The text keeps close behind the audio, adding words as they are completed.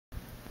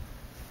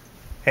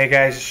Hey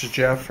guys, this is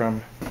Jeff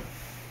from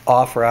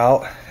Off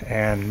Route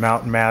and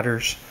Mountain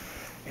Matters.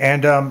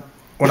 And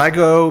when I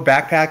go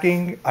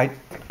backpacking, I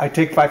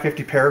take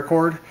 550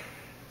 paracord.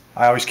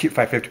 I always keep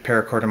 550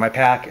 paracord in my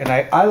pack, and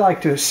I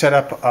like to set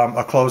up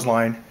a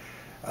clothesline.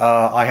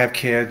 I have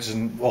kids,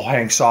 and we'll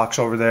hang socks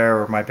over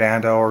there, or my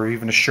bandeau, or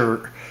even a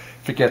shirt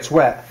if it gets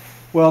wet.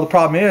 Well, the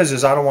problem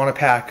is I don't want to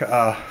pack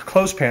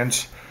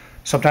clothespins.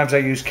 Sometimes I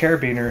use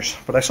carabiners,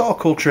 but I saw a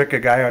cool trick a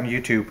guy on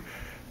YouTube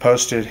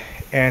posted,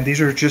 and these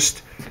are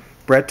just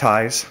bread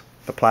ties,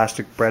 the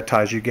plastic bread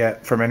ties you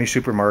get from any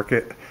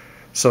supermarket.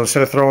 So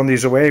instead of throwing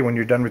these away when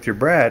you're done with your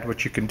bread,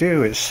 what you can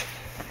do is,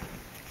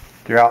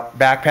 you're out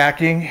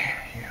backpacking,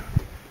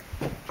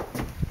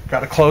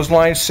 got a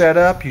clothesline set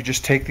up, you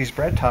just take these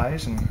bread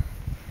ties and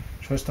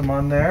twist them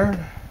on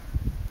there,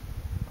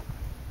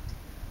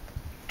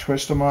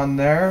 twist them on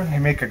there.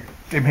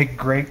 They make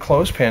great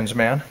clothespins,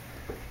 man.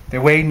 They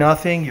weigh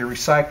nothing, you're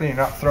recycling, you're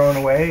not throwing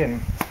away,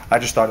 and I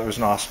just thought it was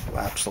an awesome,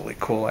 absolutely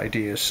cool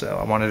idea, so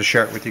I wanted to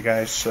share it with you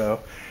guys.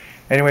 So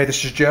anyway,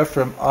 this is Jeff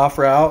from Off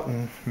Route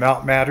and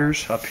Mountain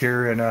Matters up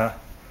here in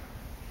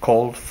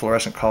cold,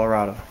 fluorescent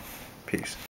Colorado. Peace.